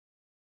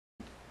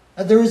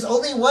And there is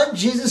only one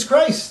Jesus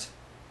Christ.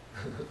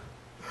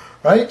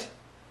 Right?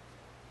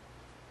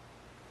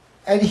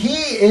 And He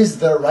is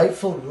the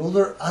rightful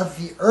ruler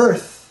of the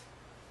earth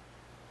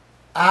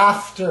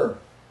after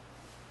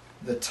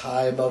the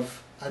time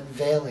of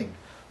unveiling,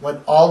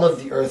 when all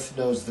of the earth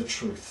knows the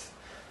truth.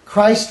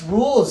 Christ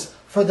rules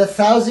for the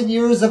 1,000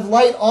 years of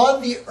light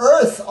on the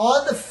earth,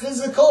 on the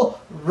physical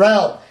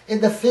realm,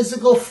 in the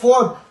physical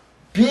form,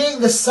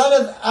 being the son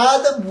of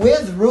Adam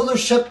with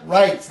rulership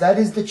rights. That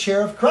is the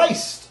chair of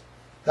Christ.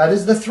 That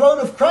is the throne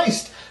of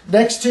Christ,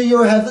 next to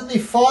your heavenly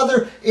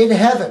Father in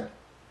heaven.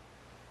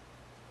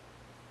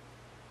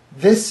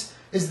 This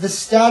is the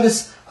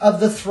status of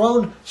the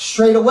throne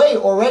straight away.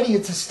 Already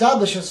it's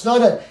established. It's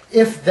not an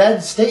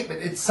if-then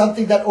statement. It's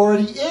something that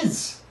already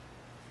is.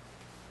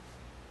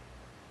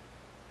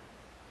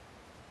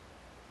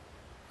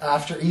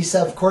 After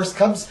Isa, of course,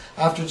 comes,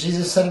 after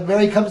Jesus' son of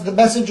Mary, comes the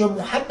messenger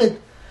Muhammad.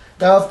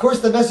 Now, of course,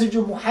 the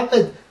messenger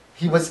Muhammad,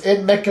 he was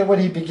in Mecca when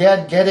he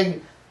began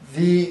getting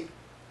the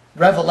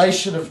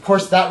revelation. Of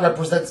course, that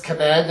represents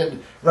command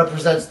and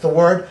represents the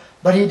word.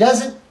 But he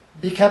doesn't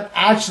become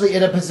actually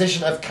in a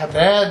position of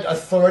command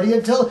authority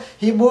until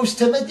he moves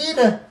to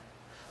Medina.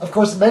 Of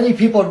course, many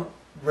people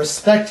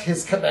respect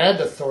his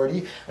command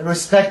authority and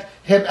respect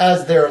him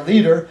as their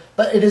leader.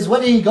 But it is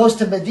when he goes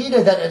to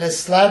Medina that an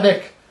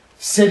Islamic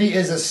city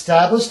is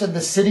established, and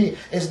the city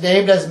is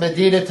named as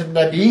Medina to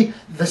Nabi,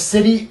 the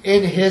city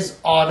in his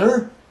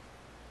honor.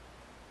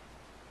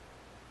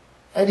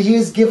 And he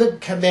is given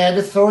command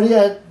authority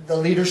and the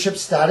leadership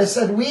status,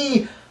 and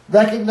we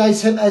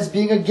recognize him as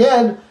being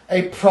again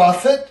a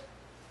prophet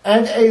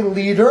and a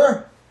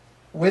leader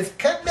with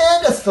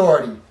command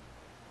authority.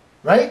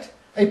 Right?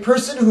 A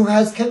person who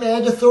has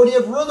command authority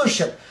of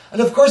rulership.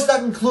 And of course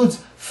that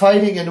includes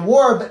fighting and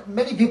war, but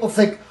many people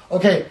think,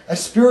 okay, a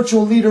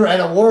spiritual leader and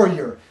a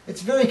warrior.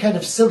 It's very kind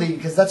of silly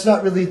because that's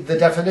not really the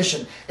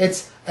definition.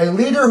 It's a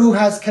leader who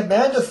has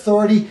command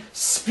authority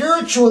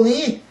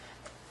spiritually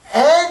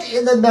and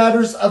in the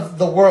matters of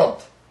the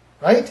world.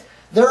 Right?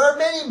 There are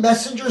many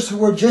messengers who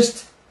were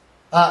just,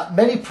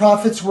 many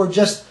prophets who were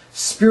just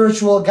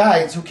spiritual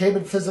guides who came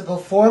in physical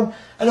form.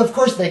 And of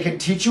course they can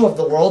teach you of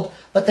the world,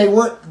 but they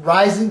weren't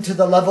rising to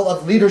the level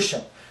of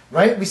leadership.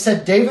 Right? We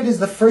said David is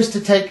the first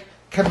to take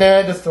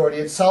command authority,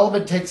 and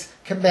Solomon takes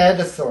command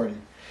authority.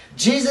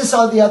 Jesus,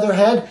 on the other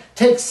hand,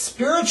 takes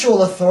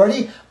spiritual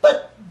authority,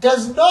 but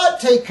does not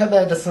take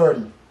command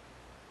authority.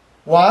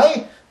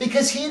 Why?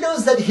 Because he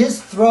knows that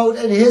his throne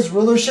and his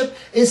rulership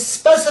is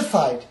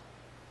specified.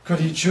 Could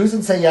he choose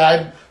and say, yeah,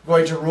 I'm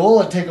going to rule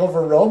and take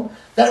over Rome?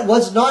 That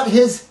was not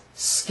his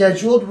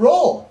scheduled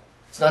role.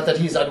 It's not that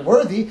he's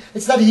unworthy.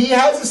 It's that he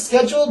has a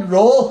scheduled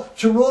role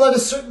to rule at a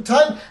certain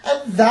time,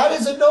 and that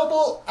is a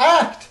noble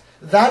act.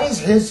 That is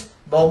his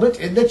moment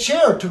in the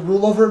chair to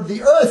rule over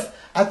the earth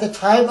at the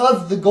time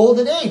of the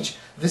golden age.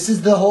 This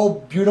is the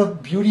whole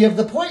beauty of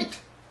the point,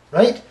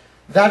 right?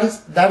 That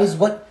is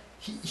what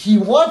he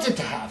wanted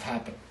to have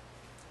happen,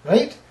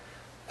 right?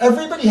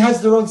 Everybody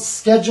has their own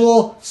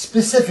schedule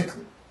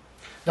specifically.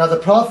 Now the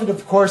prophet,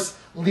 of course,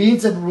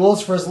 leads and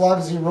rules for as long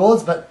as he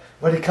rules, but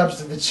when it comes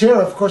to the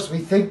chair, of course, we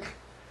think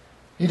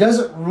he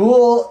doesn't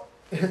rule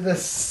in the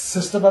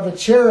system of a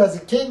chair as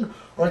a king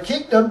or a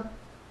kingdom.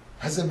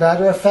 As a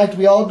matter of fact,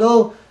 we all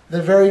know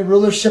the very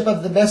rulership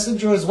of the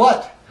messenger is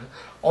what?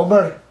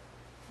 Omar,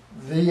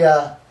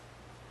 the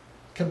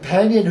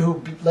companion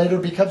who later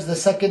becomes the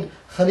second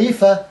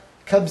Khalifa,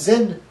 comes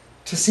in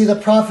to see the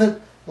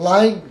Prophet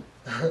lying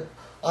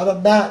on a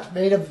mat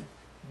made of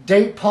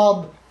date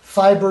palm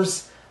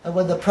fibers. And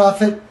when the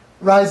Prophet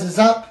rises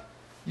up,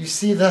 you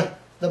see the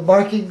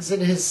markings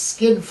in his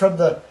skin from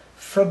the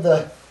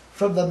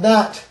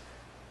mat.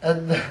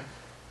 And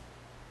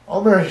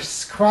Omar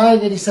is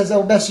crying and he says,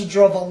 "O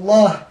Messenger of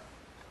Allah,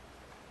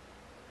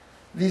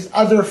 these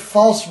other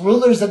false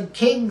rulers and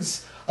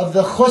kings of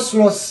the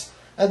Khosros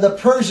and the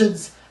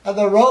Persians and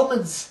the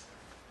Romans,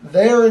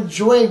 they are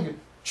enjoying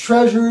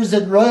treasures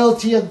and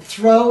royalty and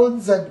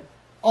thrones and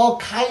all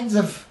kinds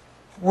of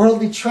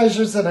worldly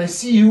treasures, and I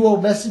see you,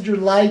 O Messenger,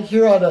 lying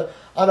here on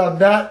a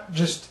mat,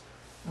 just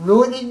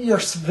ruining your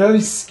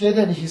very skin."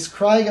 And he's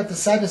crying at the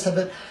sadness of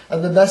it,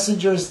 and the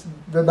Messenger is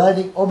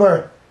reminding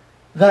Omar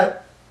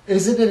that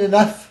isn't it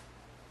enough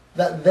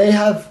that they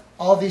have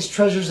all these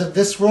treasures of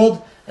this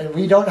world and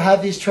we don't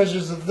have these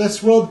treasures of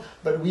this world,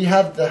 but we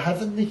have the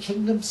heavenly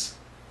kingdoms.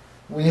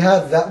 We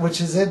have that which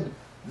is in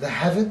the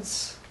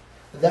heavens,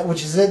 that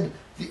which is in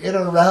the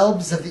inner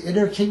realms of the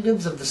inner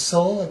kingdoms of the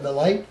soul and the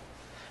light.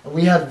 And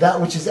we have that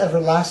which is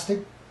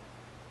everlasting.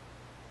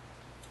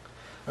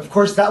 Of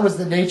course, that was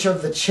the nature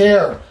of the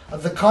chair,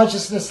 of the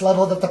consciousness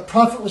level that the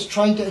Prophet was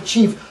trying to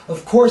achieve.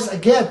 Of course,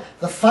 again,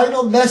 the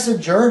final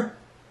messenger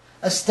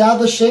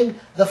establishing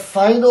the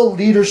final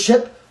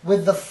leadership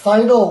with the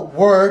final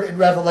word in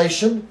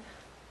Revelation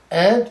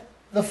and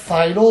the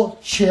final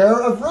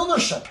chair of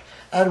rulership.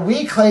 And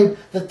we claim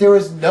that there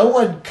is no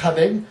one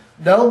coming,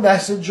 no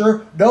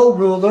messenger, no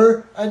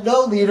ruler, and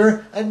no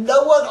leader, and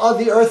no one on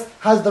the earth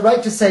has the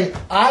right to say,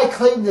 I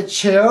claim the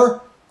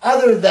chair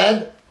other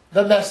than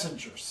the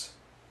messengers.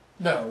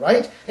 No,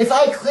 right? If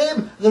I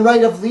claim the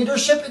right of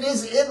leadership, it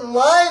is in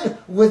line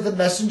with the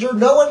messenger.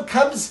 No one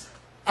comes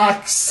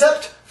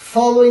except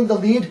following the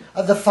lead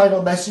of the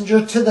final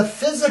messenger to the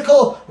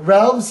physical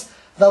realms.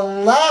 The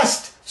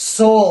last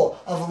soul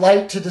of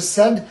light to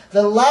descend,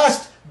 the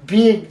last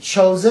being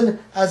chosen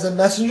as a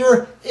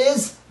messenger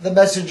is the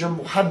messenger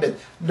Muhammad.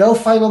 No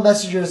final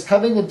messenger is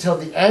coming until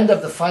the end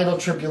of the final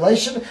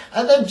tribulation,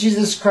 and then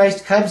Jesus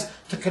Christ comes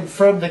to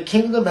confirm the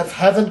kingdom of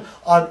heaven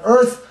on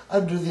earth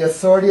under the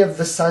authority of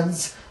the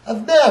sons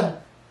of men.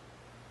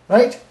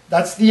 Right?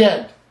 That's the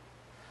end.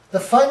 The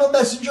final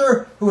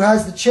messenger who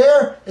has the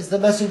chair is the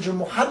messenger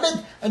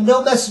Muhammad, and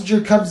no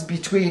messenger comes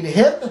between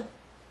him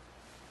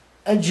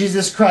and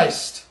Jesus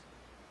Christ.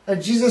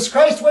 And Jesus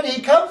Christ, when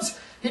he comes,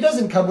 he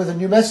doesn't come with a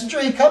new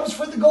messenger. He comes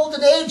for the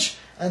golden age,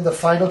 and the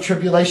final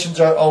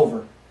tribulations are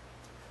over.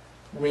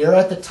 We are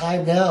at the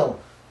time now,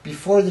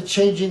 before the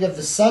changing of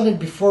the sun and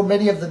before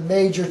many of the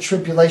major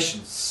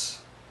tribulations.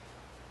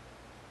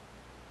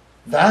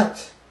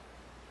 That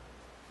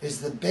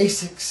is the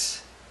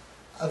basics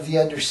of the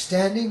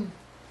understanding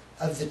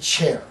of the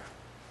chair.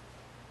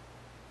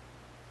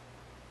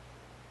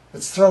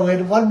 Let's throw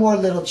in one more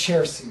little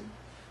chair scene.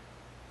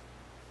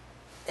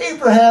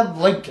 Abraham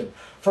Lincoln.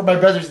 For my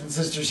brothers and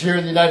sisters here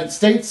in the United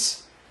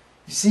States,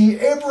 you see,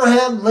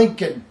 Abraham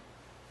Lincoln,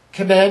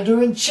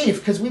 Commander-in-Chief,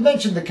 because we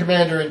mentioned the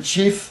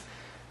Commander-in-Chief,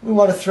 we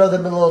want to throw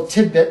them in a little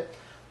tidbit,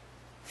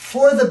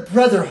 for the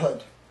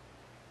Brotherhood.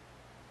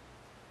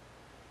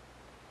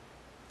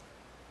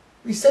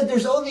 We said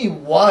there's only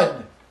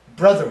one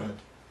Brotherhood.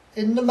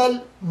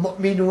 إِنَّمَا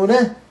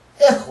الْمُؤْمِنُونَ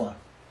إِخْوَةٌ.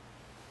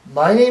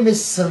 My name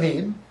is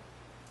Saleem,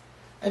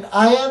 and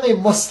I am a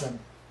Muslim.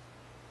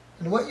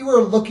 And what you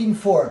are looking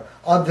for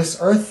on this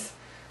earth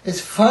is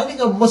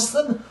finding a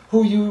Muslim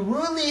who you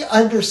really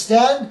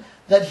understand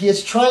that he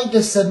is trying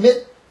to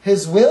submit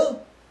his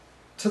will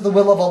to the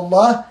will of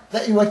Allah,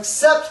 that you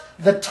accept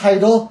the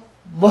title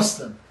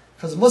Muslim.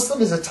 Because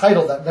Muslim is a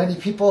title that many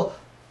people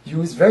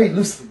use very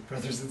loosely,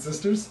 brothers and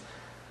sisters.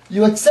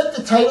 You accept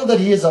the title that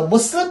he is a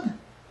Muslim,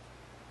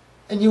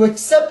 and you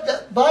accept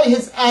that by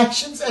his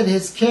actions and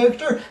his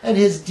character and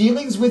his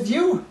dealings with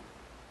you,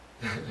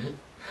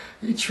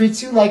 he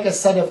treats you like a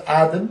son of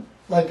Adam,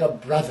 like a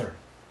brother.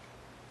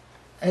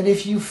 And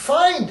if you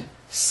find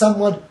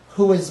someone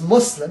who is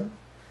Muslim,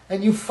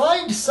 and you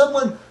find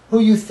someone who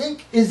you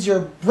think is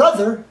your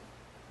brother,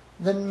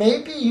 then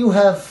maybe you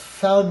have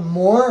found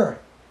more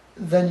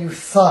than you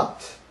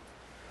thought.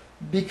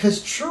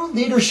 Because true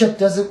leadership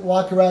doesn't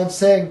walk around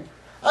saying,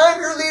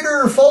 I'm your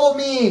leader, follow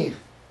me.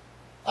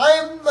 I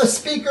am a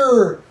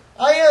speaker.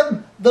 I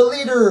am the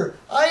leader.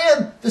 I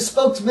am the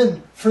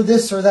spokesman for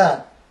this or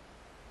that.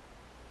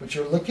 But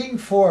you're looking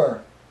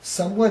for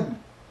someone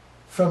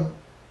from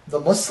the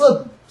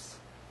Muslims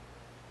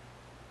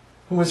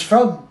who is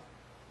from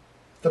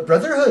the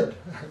Brotherhood.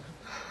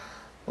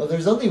 Well,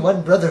 there's only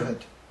one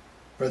Brotherhood,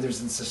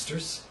 brothers and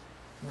sisters.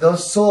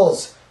 Those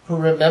souls who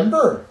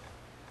remember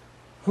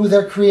who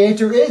their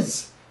Creator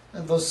is,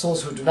 and those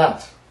souls who do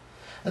not.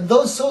 And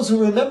those souls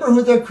who remember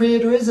who their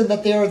Creator is and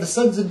that they are the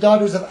sons and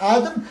daughters of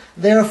Adam,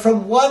 they are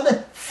from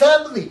one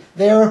family.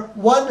 They are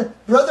one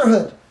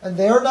brotherhood. And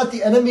they are not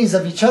the enemies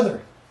of each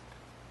other.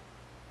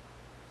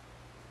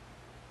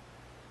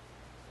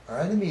 Our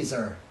enemies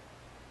are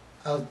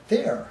out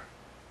there.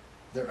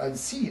 They're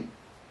unseen.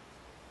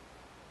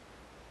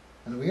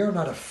 And we are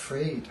not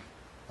afraid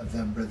of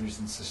them, brothers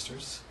and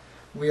sisters.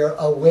 We are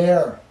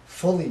aware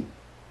fully.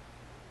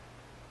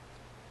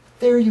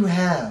 There you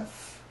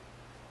have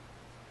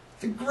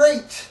the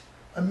great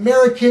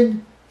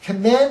American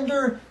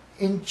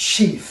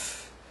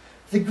Commander-in-Chief,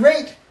 the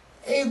great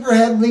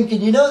Abraham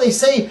Lincoln. You know, they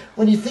say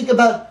when you think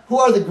about who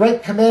are the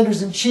great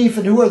commanders-in-chief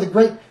and who are the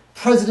great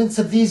presidents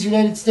of these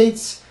United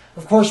States,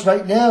 of course,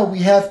 right now we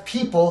have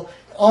people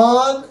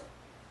on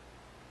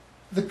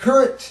the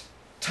current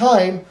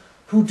time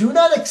who do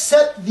not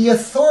accept the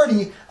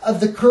authority of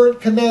the current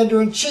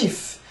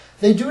Commander-in-Chief.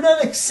 They do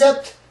not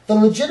accept the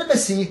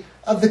legitimacy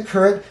of the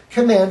current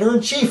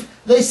Commander-in-Chief.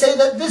 They say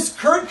that this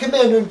current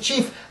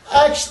Commander-in-Chief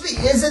actually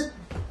isn't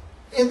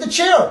in the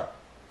chair.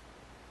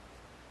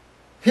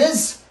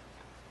 His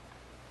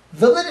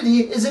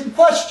validity is in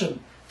question,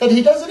 that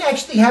he doesn't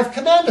actually have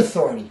command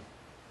authority.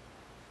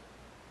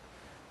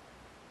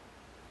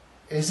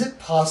 Is it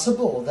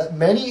possible that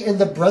many in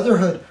the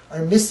Brotherhood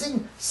are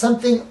missing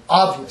something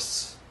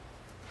obvious?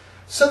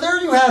 So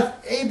there you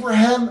have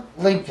Abraham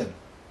Lincoln.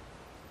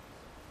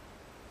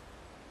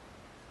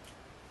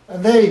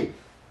 And they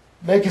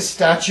make a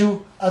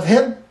statue of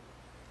him,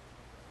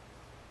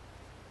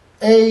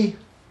 a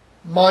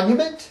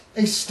monument,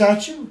 a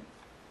statue.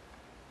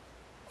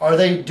 Are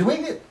they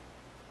doing it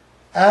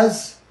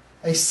as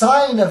a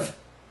sign of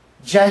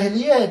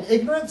jahiliyyah and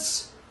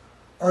ignorance?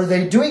 Or are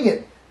they doing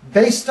it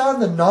based on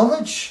the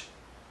knowledge?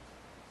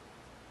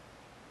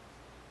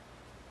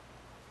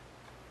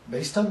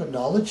 Based on the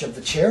knowledge of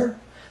the chair?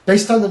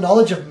 Based on the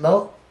knowledge of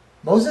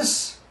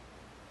Moses?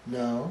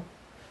 No.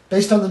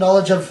 Based on the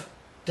knowledge of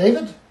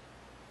David?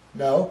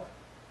 No.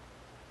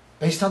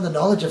 Based on the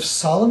knowledge of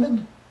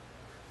Solomon?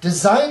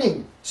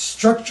 designing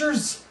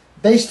structures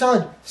based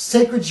on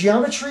sacred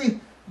geometry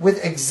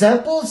with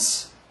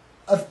examples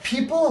of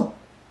people?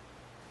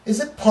 Is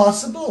it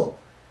possible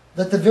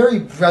that the very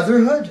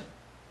brotherhood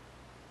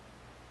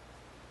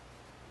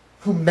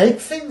who make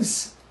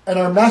things and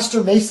are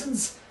master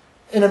masons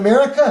in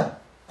America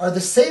are the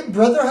same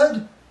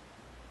brotherhood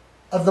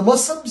of the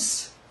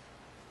Muslims?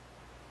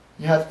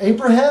 You have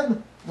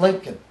Abraham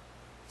Lincoln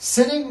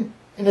sitting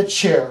in a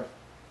chair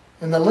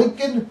in the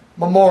Lincoln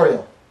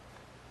Memorial,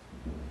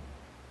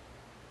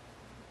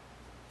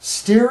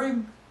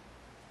 steering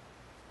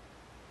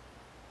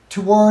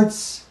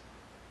towards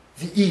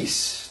the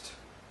east.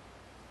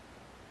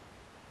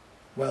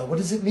 Well, what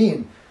does it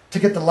mean to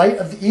get the light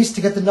of the east,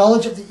 to get the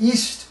knowledge of the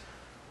east,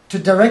 to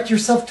direct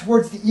yourself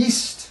towards the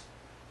east?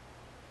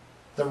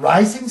 The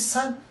rising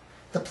sun,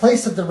 the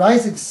place of the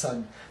rising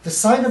sun, the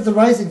sign of the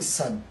rising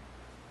sun.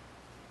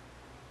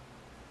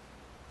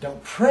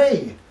 Don't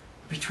pray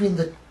between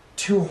the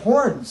two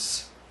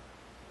horns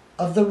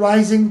of the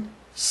rising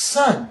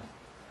sun.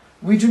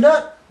 We do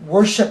not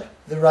worship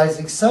the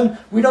rising sun.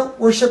 We don't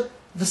worship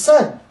the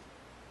sun.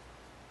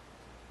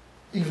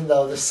 Even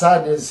though the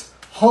sun is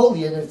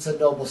holy and it's a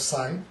noble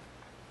sign.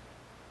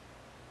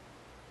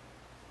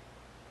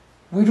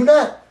 We do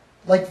not,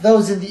 like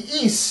those in the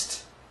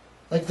east,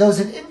 like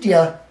those in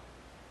India,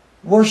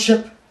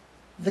 worship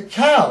the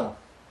cow.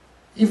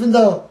 Even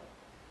though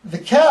the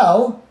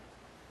cow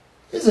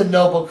is a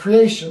noble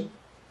creation.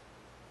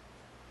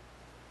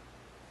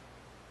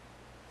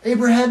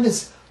 Abraham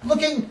is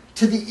looking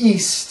to the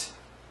east,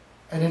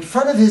 and in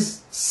front of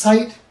his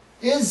sight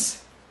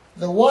is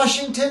the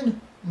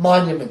Washington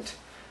Monument,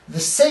 the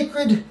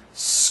sacred,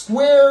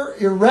 square,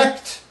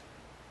 erect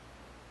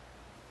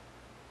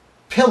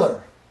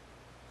pillar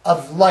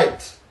of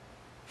light.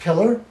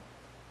 Pillar,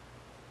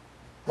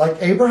 like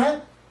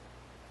Abraham.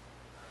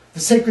 The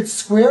sacred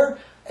square,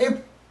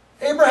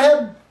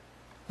 Abraham,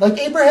 like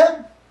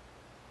Abraham.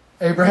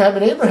 Abraham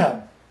and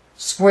Abraham.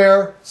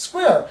 Square,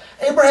 square.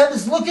 Abraham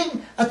is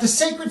looking at the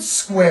sacred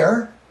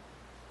square,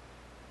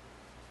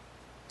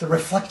 the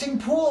reflecting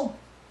pool,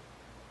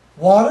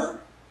 water,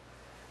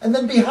 and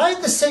then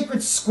behind the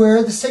sacred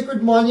square, the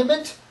sacred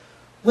monument,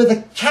 with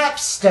a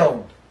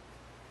capstone,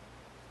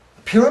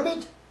 a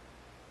pyramid,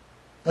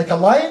 like a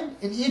lion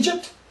in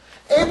Egypt.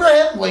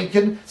 Abraham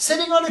Lincoln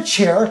sitting on a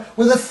chair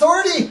with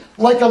authority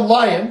like a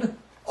lion,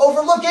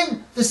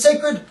 overlooking the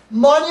sacred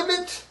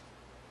monument,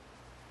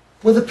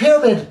 with a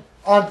pyramid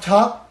on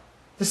top,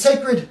 the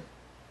sacred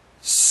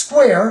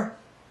square,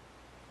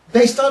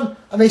 based on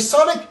a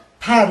Masonic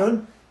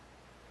pattern.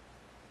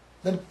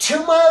 Then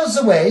 2 miles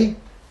away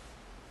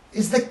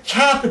is the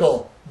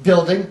Capitol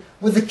building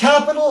with the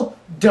Capitol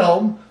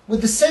dome,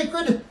 with the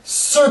sacred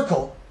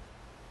circle,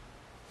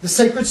 the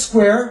sacred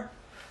square,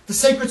 the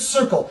sacred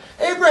circle.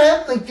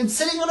 Abraham Lincoln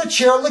sitting on a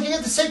chair looking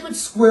at the sacred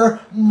square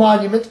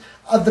monument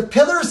of the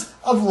pillars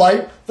of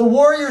light, the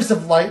warriors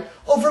of light,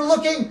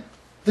 overlooking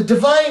the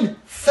divine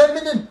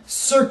feminine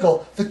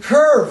circle, the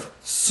curve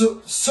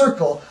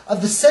circle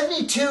of the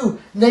 72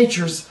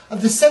 natures,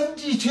 of the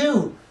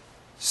 72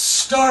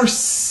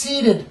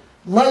 star-seated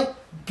light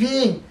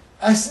being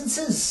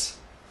essences,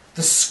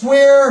 the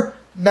square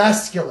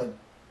masculine,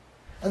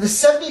 and the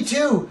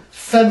 72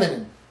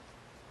 feminine.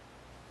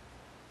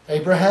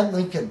 Abraham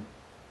Lincoln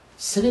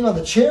sitting on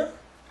the chair.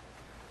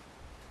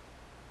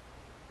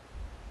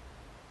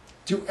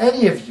 Do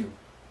any of you,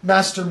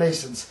 Master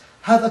Masons,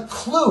 have a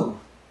clue?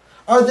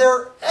 Are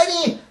there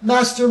any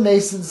Master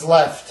Masons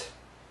left?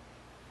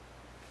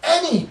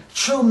 Any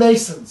true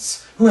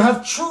Masons who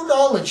have true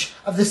knowledge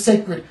of the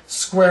sacred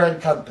square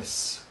and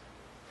compass?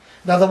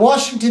 Now, the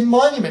Washington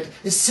Monument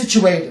is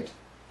situated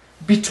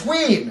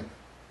between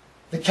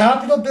the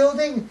Capitol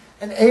building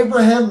and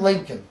Abraham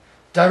Lincoln.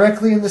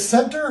 Directly in the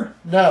center?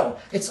 No.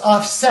 It's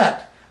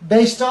offset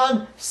based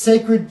on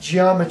sacred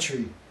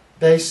geometry,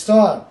 based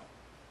on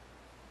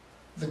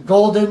the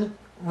golden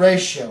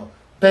ratio,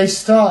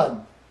 based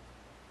on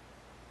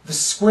the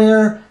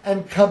square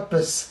and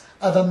compass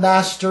of a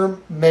Master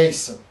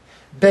Mason,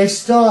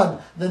 based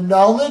on the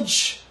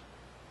knowledge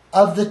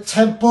of the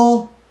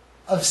Temple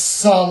of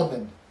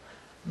Solomon.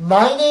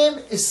 My name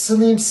is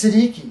Saleem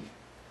Siddiqui.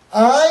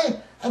 I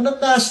am a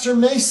Master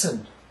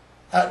Mason.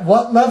 At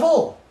what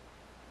level?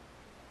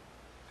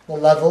 The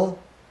level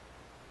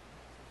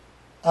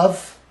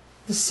of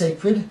the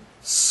sacred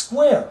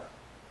square.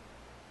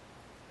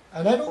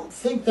 And I don't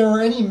think there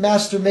are any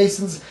Master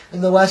Masons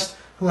in the West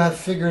who have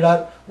figured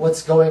out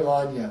what's going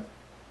on yet.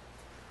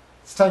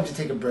 It's time to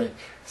take a break.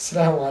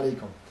 Assalamu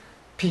alaikum.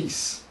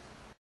 Peace.